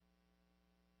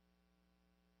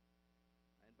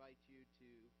invite you to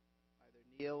either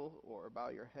kneel or bow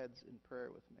your heads in prayer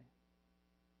with me.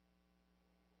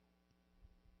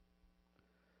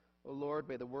 O Lord,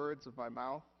 may the words of my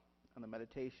mouth and the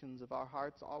meditations of our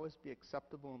hearts always be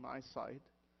acceptable in thy sight,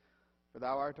 for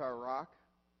thou art our rock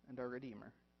and our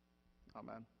Redeemer.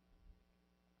 Amen.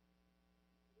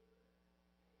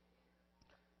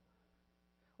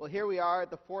 Well, here we are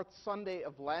at the fourth Sunday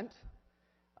of Lent.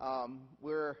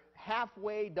 We're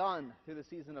halfway done through the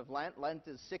season of Lent. Lent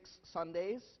is 6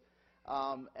 Sundays,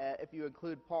 if you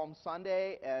include Palm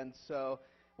Sunday, and so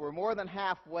we're more than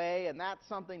halfway, and that's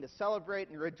something to celebrate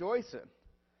and rejoice in,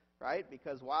 right?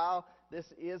 Because while this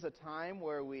is a time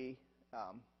where we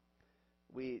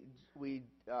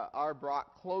are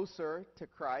brought closer to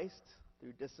Christ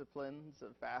through disciplines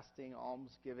of fasting,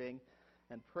 almsgiving,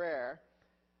 and prayer,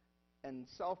 and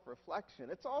self-reflection,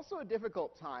 it's also a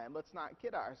difficult time. Let's not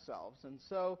kid ourselves. And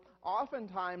so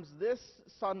oftentimes this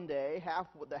Sunday,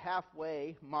 the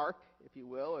halfway mark, if you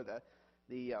will, or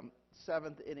the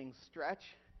seventh inning stretch,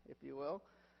 if you will,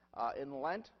 in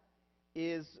Lent,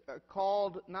 is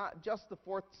called not just the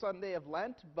fourth Sunday of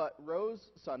Lent, but Rose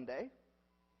Sunday,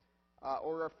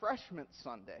 or Refreshment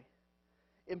Sunday.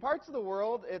 In parts of the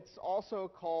world, it's also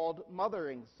called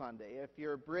Mothering Sunday. If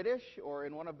you're British or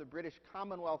in one of the British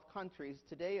Commonwealth countries,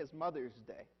 today is Mother's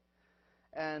Day.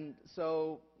 And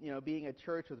so, being a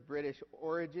church with British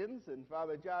origins, and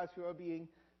Father Joshua being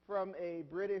from a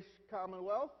British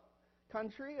Commonwealth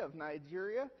country of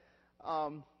Nigeria,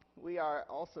 we are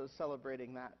also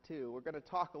celebrating that too. We're going to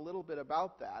talk a little bit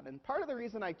about that. And part of the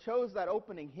reason I chose that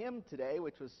opening hymn today,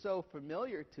 which was so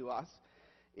familiar to us,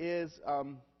 is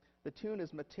the tune is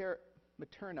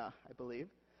Materna, I believe.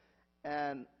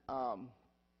 And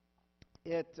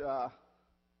it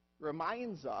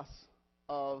reminds us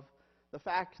of the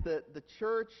fact that the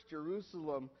church,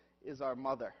 Jerusalem, is our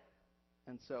mother.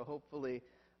 And so hopefully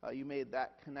you made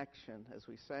that connection as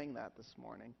we sang that this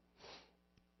morning.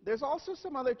 There's also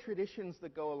some other traditions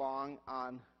that go along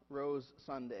on Rose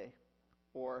Sunday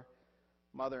or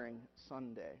Mothering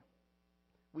Sunday.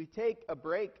 We take a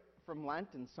break from Lent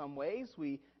in some ways.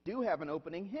 We do have an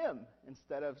opening hymn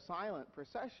instead of silent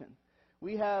procession.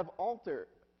 We have altar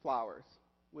flowers,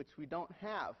 which we don't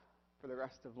have for the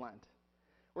rest of Lent.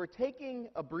 We're taking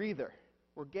a breather.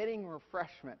 We're getting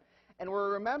refreshment. And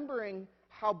we're remembering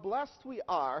how blessed we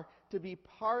are to be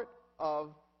part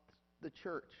of the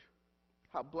church.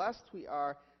 How blessed we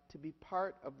are to be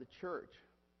part of the church.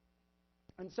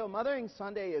 And so Mothering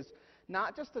Sunday is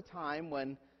not just a time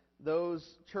when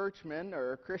those churchmen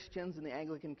or Christians in the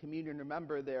Anglican Communion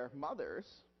remember their mothers,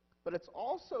 but it's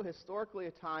also historically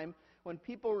a time when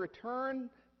people return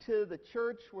to the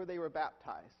church where they were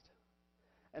baptized.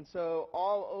 And so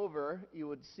all over, you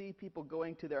would see people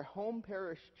going to their home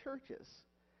parish churches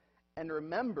and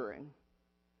remembering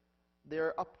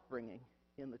their upbringing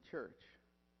in the church,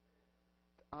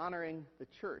 honoring the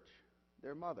church,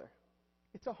 their mother.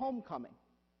 It's a homecoming.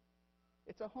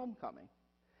 It's a homecoming.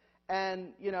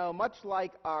 And, much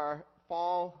like our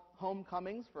fall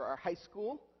homecomings for our high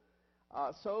school,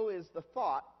 so is the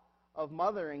thought of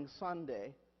Mothering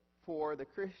Sunday for the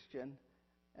Christian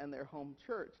and their home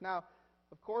church. Now,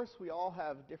 of course, we all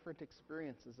have different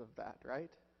experiences of that, right?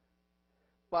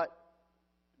 But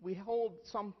we hold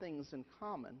some things in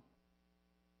common.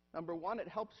 Number one, it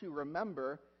helps you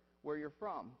remember where you're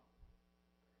from.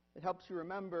 It helps you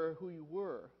remember who you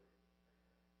were.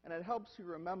 And it helps you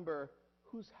remember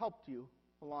who's helped you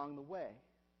along the way.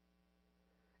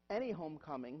 Any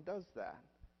homecoming does that.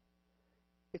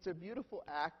 It's a beautiful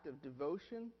act of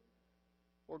devotion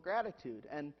or gratitude.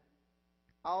 And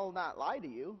I'll not lie to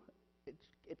you,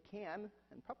 it can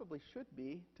and probably should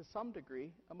be, to some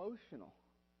degree, emotional.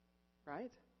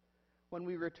 Right? When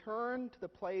we return to the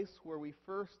place where we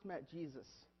first met Jesus,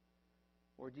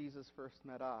 or Jesus first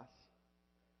met us.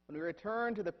 When we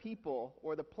return to the people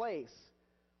or the place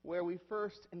where we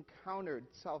first encountered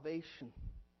salvation.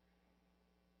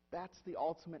 That's the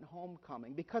ultimate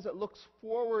homecoming, because it looks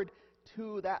forward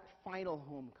to that final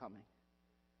homecoming,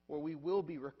 where we will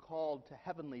be recalled to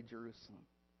heavenly Jerusalem,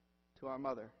 to our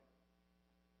mother.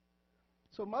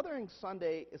 So Mothering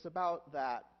Sunday is about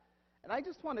that. And I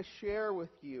just want to share with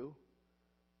you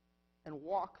and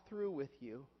walk through with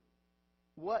you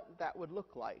what that would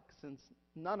look like, since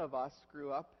none of us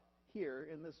grew up here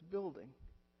in this building.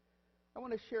 I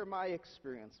want to share my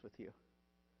experience with you.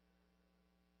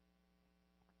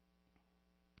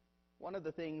 One of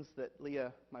the things that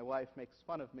Leah, my wife, makes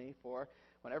fun of me for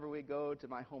whenever we go to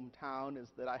my hometown is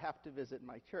that I have to visit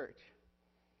my church.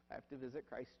 I have to visit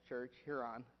Christ Church,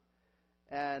 Huron.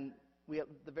 And we at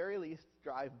the very least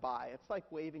drive by. It's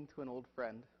like waving to an old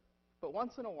friend. But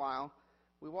once in a while,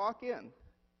 We walk in.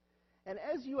 And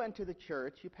as you enter the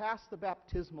church, you pass the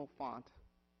baptismal font.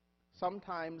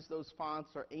 Sometimes those fonts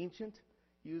are ancient,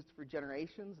 used for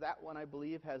generations. That one, I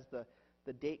believe, has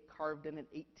the date carved in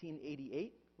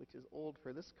 1888, which is old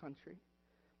for this country.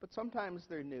 But sometimes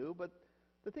they're new, but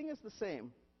the thing is the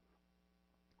same.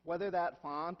 Whether that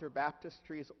font or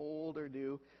baptistry is old or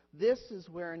new, this is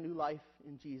where new life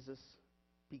in Jesus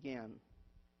began.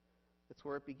 That's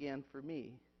where it began for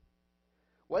me.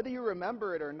 Whether you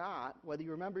remember it or not, whether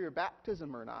you remember your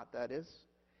baptism or not, that is,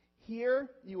 here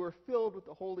you were filled with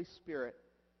the Holy Spirit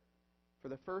for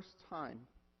the first time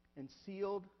and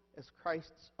sealed as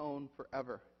Christ's own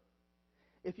forever.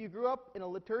 If you grew up in a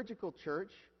liturgical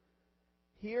church,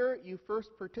 here you first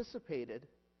participated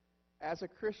as a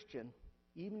Christian,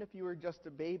 even if you were just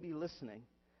a baby listening,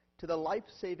 to the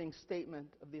life-saving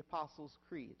statement of the Apostles'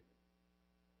 Creed.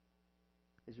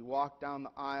 As you walk down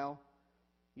the aisle,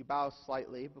 you bow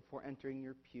slightly before entering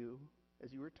your pew,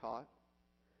 as you were taught,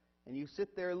 and you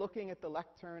sit there looking at the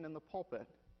lectern and the pulpit.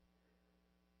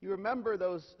 You remember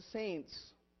those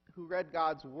saints who read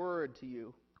God's Word to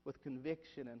you with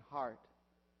conviction and heart,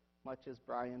 much as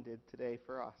Brian did today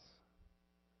for us.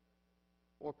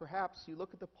 Or perhaps you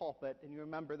look at the pulpit and you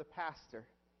remember the pastor,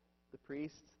 the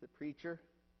priest, the preacher,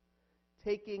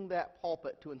 taking that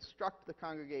pulpit to instruct the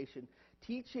congregation,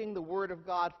 teaching the Word of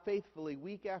God faithfully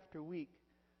week after week,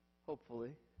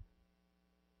 hopefully.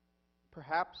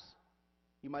 Perhaps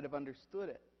you might have understood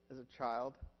it as a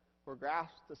child or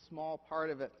grasped a small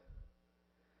part of it.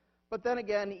 But then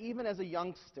again, even as a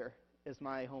youngster, as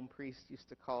my home priest used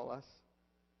to call us,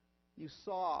 you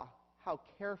saw how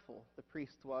careful the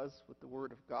priest was with the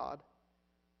Word of God,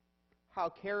 how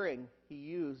caring he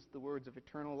used the words of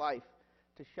eternal life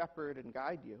to shepherd and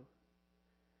guide you,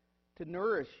 to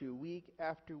nourish you week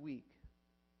after week,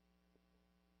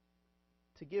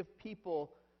 to give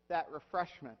people that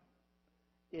refreshment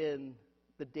in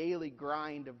the daily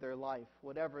grind of their life,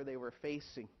 whatever they were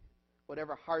facing,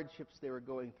 whatever hardships they were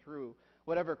going through,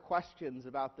 whatever questions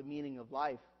about the meaning of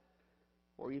life,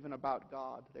 or even about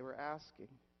God they were asking.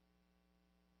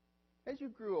 As you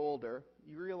grew older,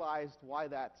 you realized why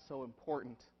that's so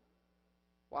important,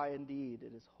 why indeed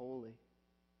it is holy,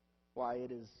 why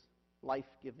it is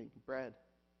life-giving bread.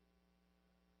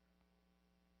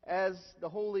 As the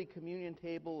Holy Communion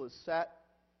table is set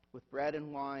with bread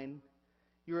and wine,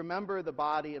 you remember the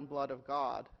body and blood of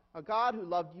God, a God who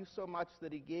loved you so much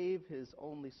that he gave his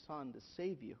only Son to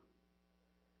save you.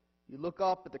 You look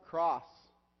up at the cross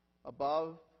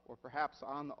above or perhaps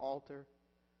on the altar,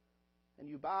 and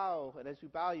you bow, and as you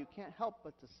bow, you can't help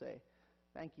but to say,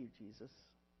 "Thank you, Jesus."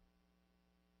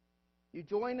 You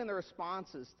join in the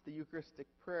responses to the Eucharistic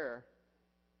prayer,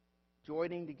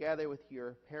 joining together with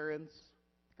your parents,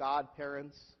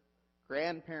 godparents,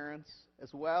 grandparents,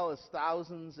 as well as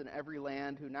thousands in every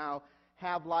land who now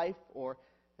have life or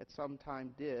at some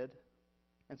time did,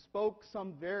 and spoke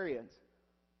some variant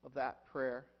of that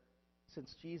prayer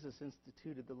since Jesus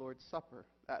instituted the Lord's Supper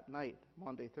that night,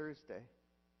 Maundy, Thursday.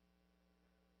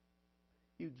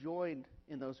 You joined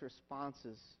in those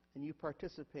responses, and you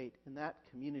participate in that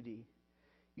community.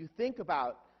 You think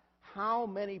about how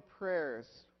many prayers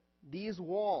these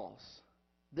walls,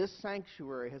 this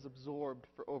sanctuary has absorbed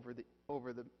for over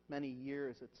the many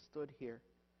years it stood here.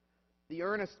 The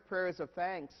earnest prayers of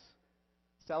thanks,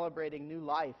 celebrating new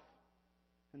life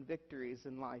and victories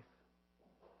in life.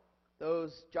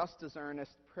 Those just as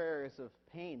earnest prayers of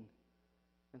pain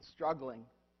and struggling,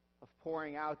 of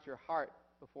pouring out your heart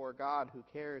before God who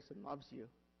cares and loves you.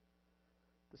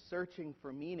 The searching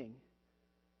for meaning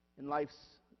in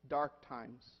life's dark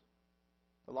times,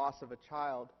 the loss of a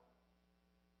child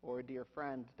or a dear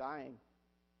friend dying,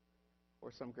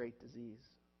 or some great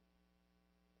disease.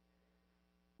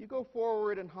 You go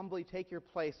forward and humbly take your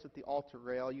place at the altar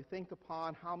rail. You think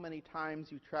upon how many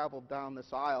times you traveled down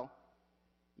this aisle.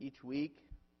 Each week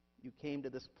you came to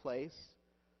this place.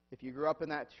 If you grew up in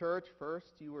that church,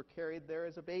 first you were carried there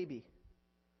as a baby.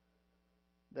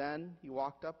 Then you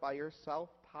walked up by yourself,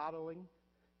 toddling,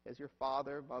 as your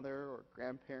father, mother, or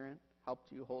grandparent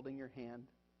helped you holding your hand.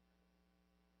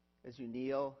 As you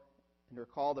kneel and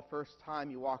recall the first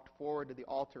time you walked forward to the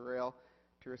altar rail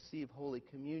to receive Holy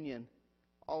Communion,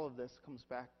 all of this comes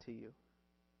back to you.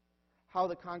 How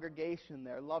the congregation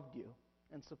there loved you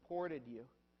and supported you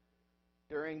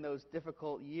during those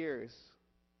difficult years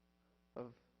of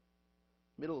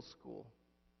middle school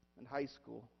and high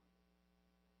school.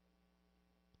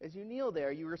 As you kneel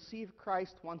there, you receive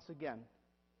Christ once again,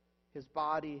 his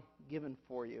body given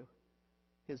for you,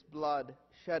 his blood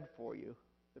shed for you.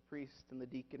 The priest and the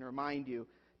deacon remind you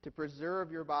to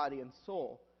preserve your body and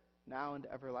soul now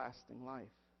into everlasting life.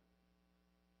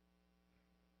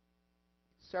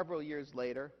 several years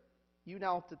later, you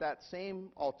knelt at that same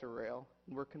altar rail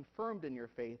and were confirmed in your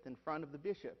faith in front of the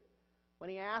bishop when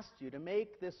he asked you to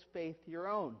make this faith your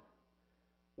own,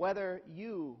 whether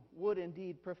you would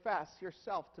indeed profess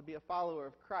yourself to be a follower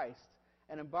of Christ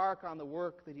and embark on the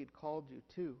work that he'd called you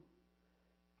to.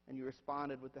 And you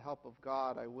responded, with the help of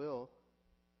God, I will.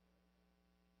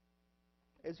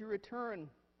 As you return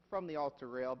from the altar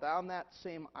rail, down that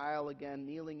same aisle again,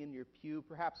 kneeling in your pew,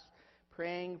 perhaps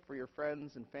praying for your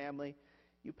friends and family,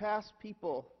 you pass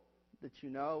people that you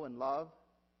know and love.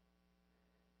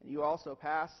 And you also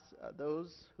pass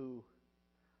those who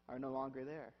are no longer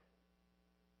there,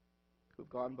 who've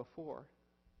gone before.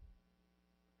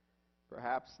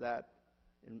 Perhaps that,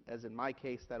 as in my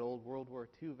case, that old World War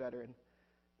II veteran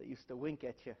that used to wink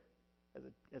at you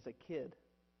as a kid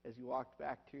as you walked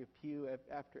back to your pew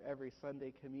after every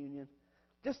Sunday communion,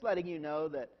 just letting you know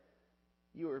that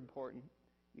you were important,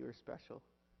 you were special,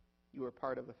 you were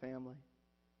part of the family.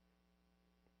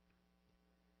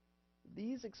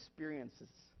 These experiences,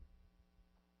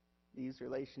 these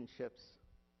relationships,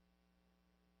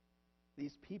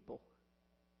 these people,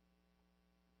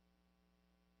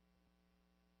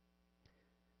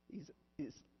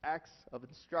 these acts of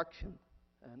instruction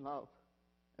and love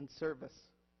and service,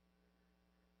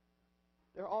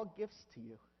 they're all gifts to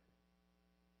you.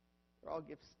 They're all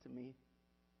gifts to me.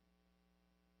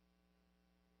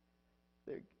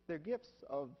 They're gifts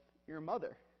of your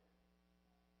mother.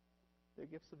 They're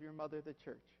gifts of your mother, the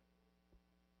church.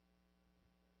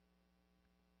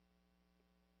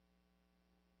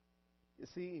 You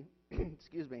see,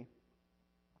 excuse me,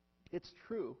 it's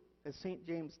true, as St.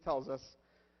 James tells us,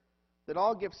 that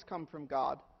all gifts come from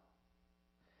God.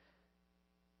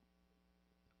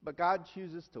 But God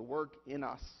chooses to work in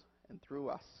us and through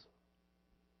us.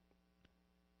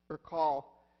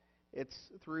 Recall, it's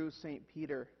through St.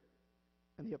 Peter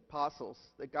and the apostles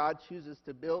that God chooses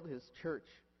to build his church.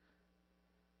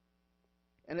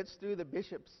 And it's through the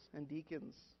bishops and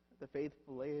deacons, the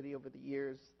faithful laity over the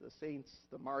years, the saints,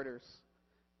 the martyrs,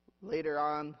 later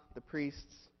on the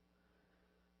priests,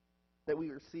 that we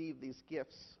receive these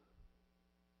gifts.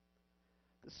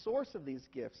 The source of these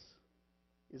gifts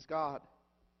is God.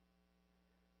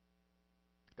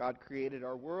 God created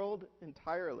our world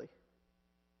entirely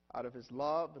out of his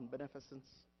love and beneficence.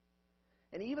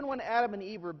 And even when Adam and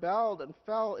Eve rebelled and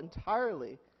fell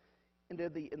entirely into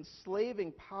the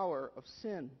enslaving power of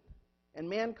sin, and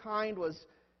mankind was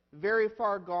very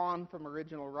far gone from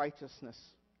original righteousness,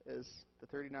 as the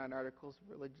 39 Articles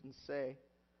of Religion say,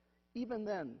 even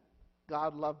then,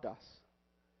 God loved us.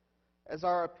 As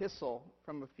our epistle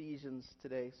from Ephesians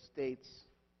today states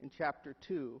in chapter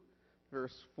 2,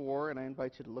 verse 4, and I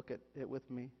invite you to look at it with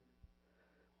me.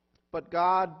 But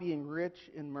God, being rich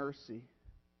in mercy,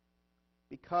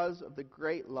 because of the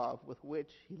great love with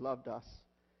which he loved us,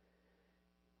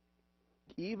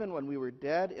 even when we were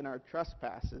dead in our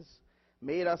trespasses,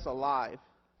 made us alive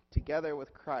together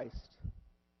with Christ.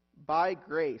 By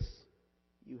grace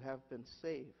you have been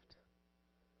saved.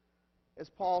 As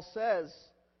Paul says,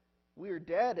 we are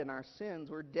dead in our sins.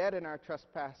 We're dead in our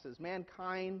trespasses.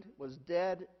 Mankind was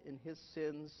dead in his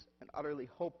sins and utterly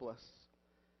hopeless.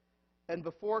 And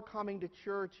before coming to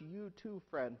church, you too,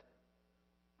 friend,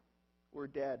 were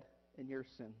dead in your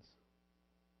sins,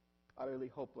 utterly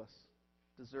hopeless,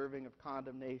 deserving of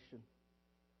condemnation.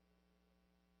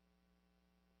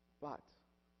 But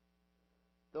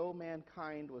though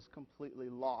mankind was completely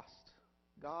lost,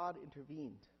 God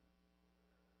intervened.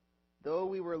 Though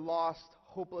we were lost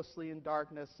hopelessly in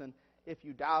darkness, and if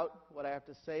you doubt what I have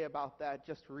to say about that,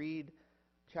 just read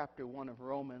chapter 1 of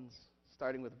Romans.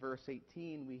 Starting with verse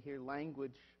 18, we hear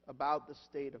language about the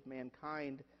state of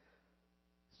mankind,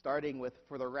 starting with,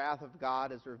 "For the wrath of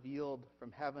God is revealed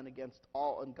from heaven against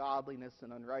all ungodliness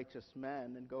and unrighteous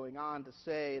men," and going on to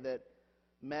say that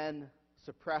men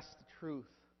suppress the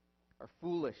truth, are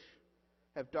foolish,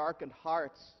 have darkened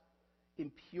hearts,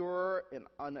 impure and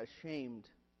unashamed,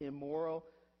 immoral,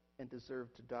 and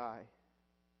deserve to die.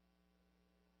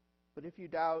 But if you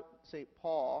doubt St.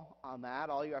 Paul on that,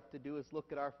 all you have to do is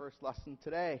look at our first lesson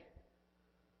today.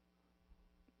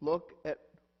 Look at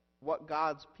what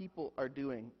God's people are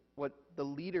doing, what the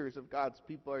leaders of God's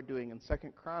people are doing in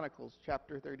 2 Chronicles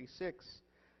chapter 36.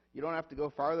 You don't have to go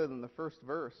farther than the first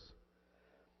verse.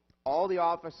 All the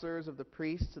officers of the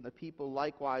priests and the people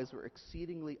likewise were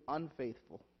exceedingly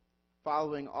unfaithful,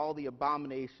 following all the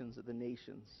abominations of the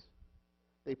nations.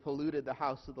 They polluted the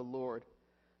house of the Lord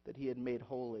that he had made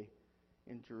holy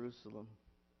in Jerusalem.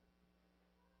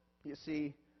 You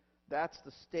see, that's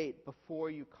the state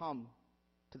before you come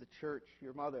to the church,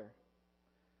 your mother.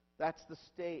 That's the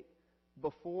state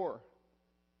before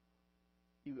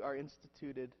you are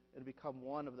instituted and become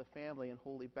one of the family in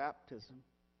holy baptism.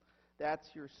 That's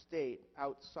your state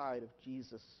outside of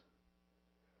Jesus.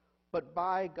 But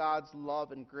by God's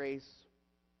love and grace,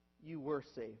 you were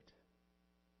saved.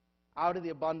 Out of the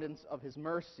abundance of His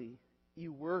mercy,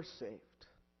 you were saved.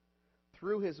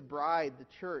 Through His bride, the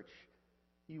church,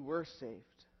 you were saved.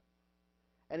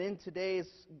 And in today's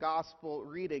gospel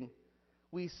reading,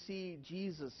 we see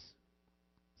Jesus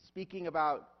speaking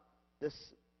about this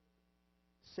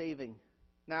saving.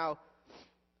 Now,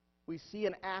 we see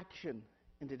an action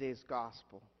in today's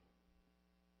gospel.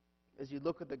 As you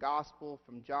look at the gospel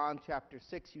from John chapter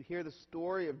 6, you hear the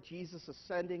story of Jesus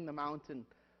ascending the mountain,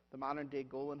 the modern-day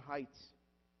Golan Heights,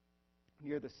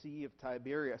 near the Sea of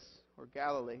Tiberias, or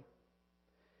Galilee.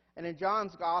 And in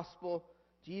John's gospel,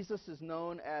 Jesus is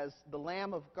known as the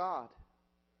Lamb of God.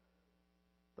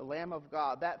 The Lamb of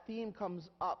God. That theme comes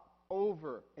up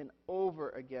over and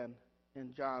over again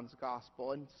in John's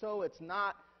gospel. And so it's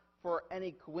not for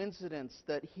any coincidence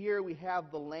that here we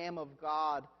have the Lamb of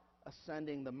God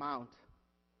ascending the mount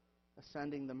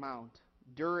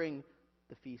during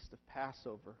the Feast of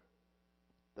Passover,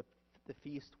 the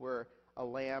feast where a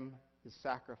lamb is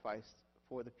sacrificed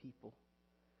for the people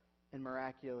and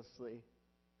miraculously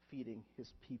feeding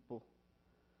His people.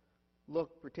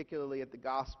 Look particularly at the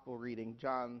gospel reading,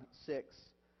 John 6,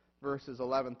 verses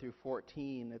 11 through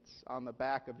 14. It's on the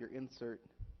back of your insert.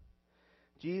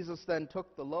 Jesus then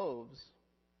took the loaves,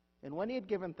 and when He had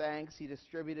given thanks, He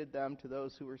distributed them to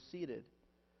those who were seated.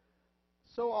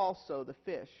 So also the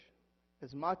fish,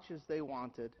 as much as they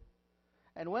wanted.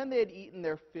 And when they had eaten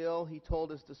their fill, He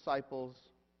told His disciples,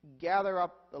 "Gather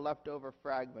up the leftover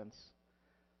fragments,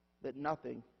 that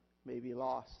nothing may be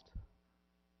lost."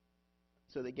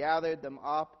 So they gathered them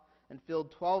up and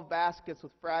filled 12 baskets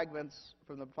with fragments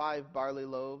from the 5 barley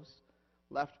loaves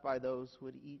left by those who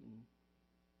had eaten.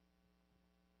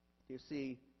 You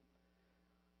see,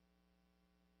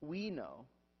 we know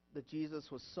that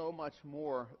Jesus was so much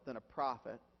more than a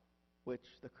prophet, which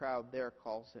the crowd there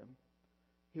calls Him.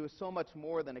 He was so much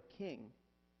more than a king.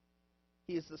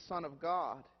 He is the Son of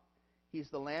God. He's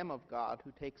the Lamb of God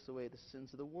who takes away the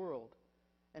sins of the world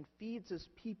and feeds His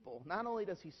people. Not only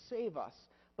does He save us,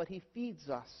 but He feeds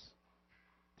us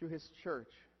through His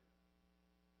church.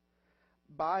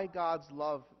 By God's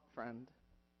love, friend,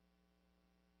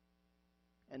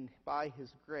 and by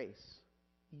His grace,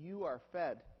 you are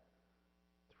fed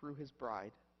through His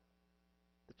bride,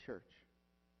 the church.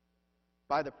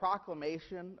 By the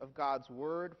proclamation of God's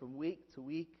word from week to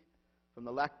week, from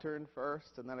the lectern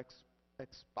first and then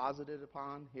exposited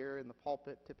upon here in the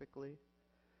pulpit typically,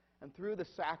 and through the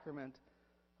sacrament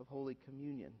of Holy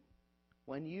Communion,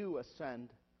 when you ascend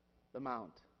the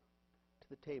mount to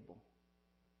the table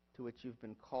to which you've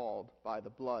been called by the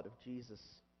blood of Jesus.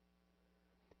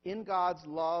 In God's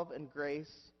love and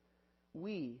grace,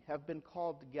 we have been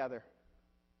called together,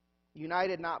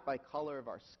 united not by color of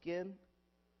our skin,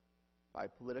 by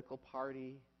political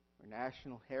party or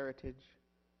national heritage,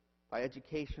 by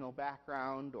educational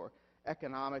background or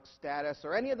economic status,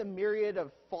 or any of the myriad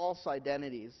of false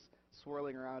identities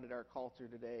swirling around in our culture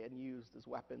today and used as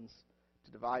weapons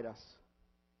to divide us.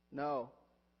 No.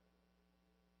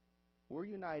 We're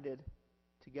united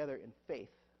together in faith.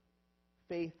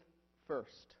 Faith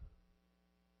first.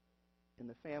 In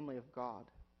the family of God.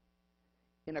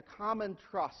 In a common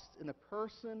trust in the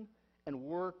person and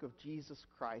work of Jesus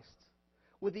Christ.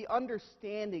 With the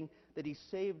understanding that He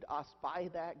saved us by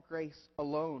that grace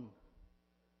alone.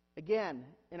 Again,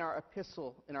 in our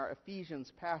epistle, in our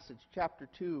Ephesians passage, chapter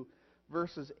 2,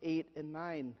 verses 8 and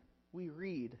 9, we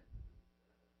read,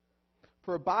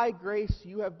 "For by grace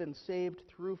you have been saved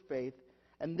through faith,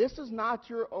 and this is not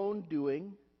your own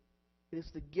doing. It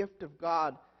is the gift of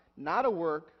God, not a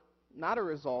work, not a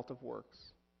result of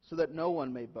works, so that no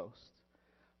one may boast.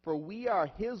 For we are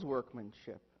His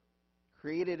workmanship,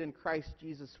 created in Christ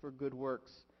Jesus for good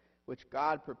works, which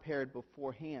God prepared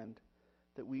beforehand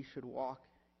that we should walk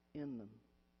in them."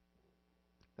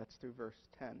 That's through verse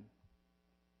 10.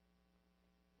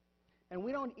 And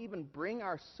we don't even bring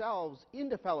ourselves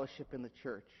into fellowship in the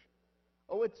church.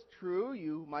 Oh, it's true,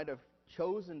 you might have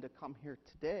chosen to come here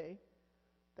today.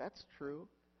 That's true.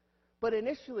 But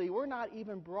initially, we're not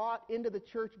even brought into the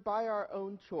church by our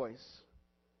own choice.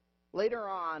 Later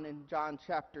on in John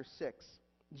chapter 6,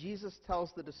 Jesus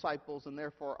tells the disciples, and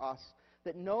therefore us,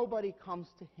 that nobody comes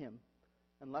to Him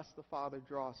unless the Father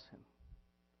draws him.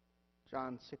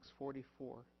 John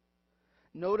 6:44.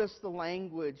 Notice the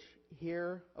language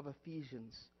here of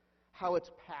Ephesians, how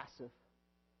it's passive.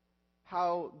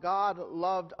 How God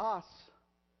loved us,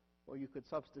 or you could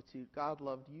substitute, God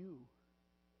loved you.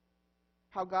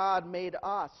 How God made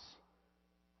us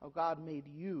how God made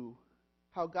you,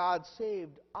 how God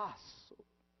saved us,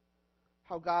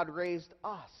 how God raised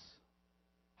us,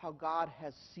 how God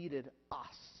has seated us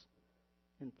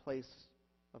in place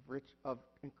of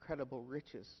incredible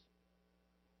riches.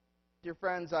 Dear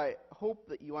friends, I hope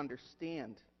that you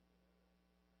understand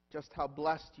just how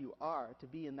blessed you are to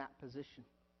be in that position.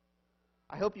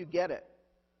 I hope you get it,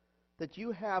 that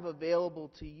you have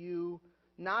available to you,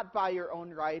 not by your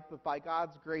own right, but by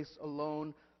God's grace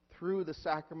alone, through the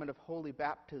sacrament of holy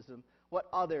baptism, what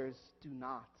others do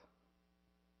not.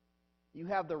 You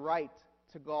have the right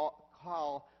to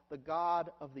call the God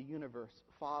of the universe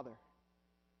Father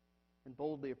and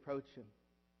boldly approach Him.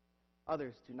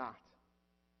 Others do not.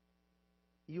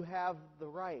 You have the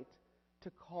right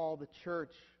to call the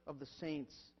church of the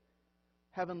saints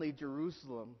heavenly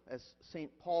Jerusalem, as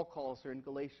St. Paul calls her in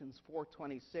Galatians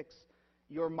 4:26,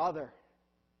 your mother.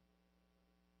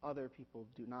 Other people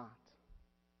do not.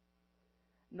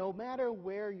 No matter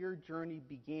where your journey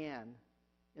began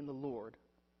in the Lord,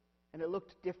 and it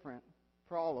looked different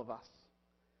for all of us,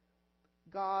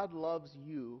 God loves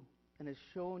you and has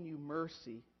shown you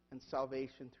mercy and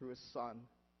salvation through His Son,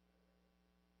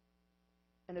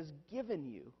 and has given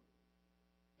you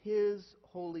His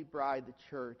holy bride, the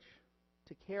church,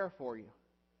 to care for you,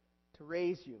 to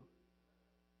raise you,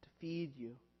 to feed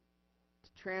you,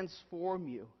 to transform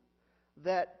you,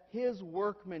 that His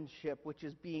workmanship, which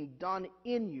is being done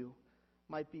in you,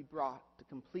 might be brought to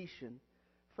completion.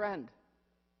 Friend,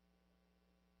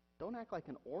 don't act like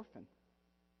an orphan.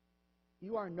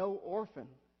 You are no orphan.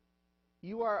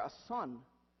 You are a son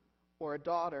or a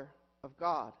daughter of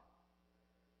God.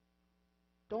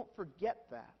 Don't forget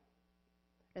that.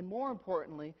 And more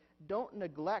importantly, don't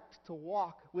neglect to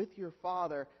walk with your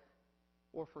father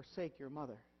or forsake your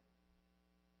mother.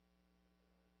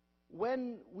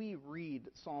 When we read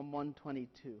Psalm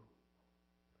 122,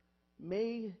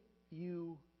 may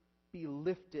you be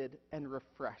lifted and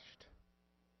refreshed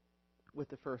with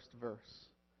the first verse.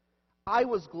 I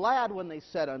was glad when they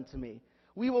said unto me,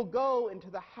 we will go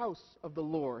into the house of the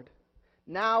Lord.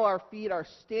 Now our feet are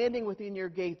standing within your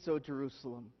gates, O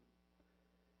Jerusalem.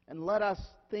 And let us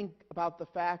think about the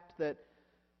fact that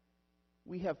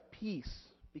we have peace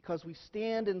because we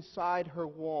stand inside her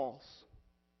walls.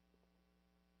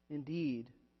 Indeed,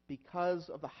 because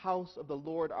of the house of the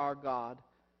Lord our God,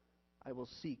 I will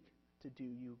seek to do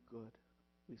you good,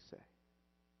 we say.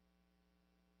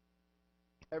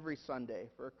 Every Sunday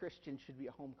for a Christian should be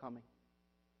a homecoming.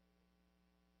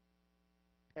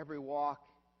 Every walk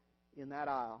in that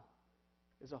aisle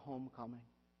is a homecoming.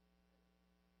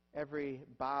 Every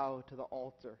bow to the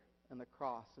altar and the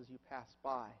cross as you pass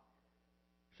by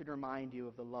should remind you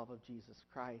of the love of Jesus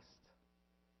Christ.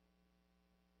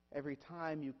 Every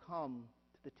time you come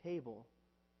to the table,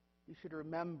 you should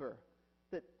remember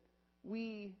that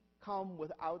we come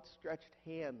with outstretched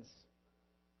hands,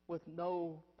 with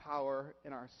no power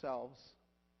in ourselves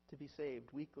to be saved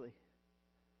weakly.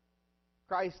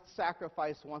 Christ's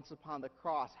sacrifice once upon the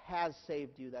cross has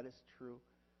saved you, that is true.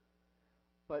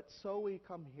 But so we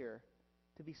come here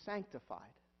to be sanctified,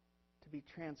 to be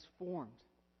transformed,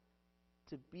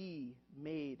 to be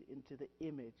made into the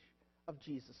image of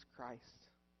Jesus Christ.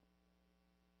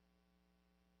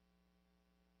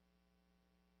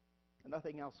 And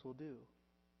nothing else will do.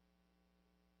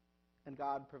 And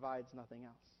God provides nothing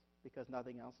else, because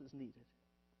nothing else is needed.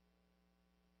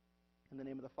 In the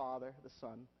name of the Father, the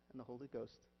Son, and the Holy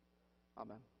Ghost.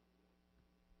 Amen.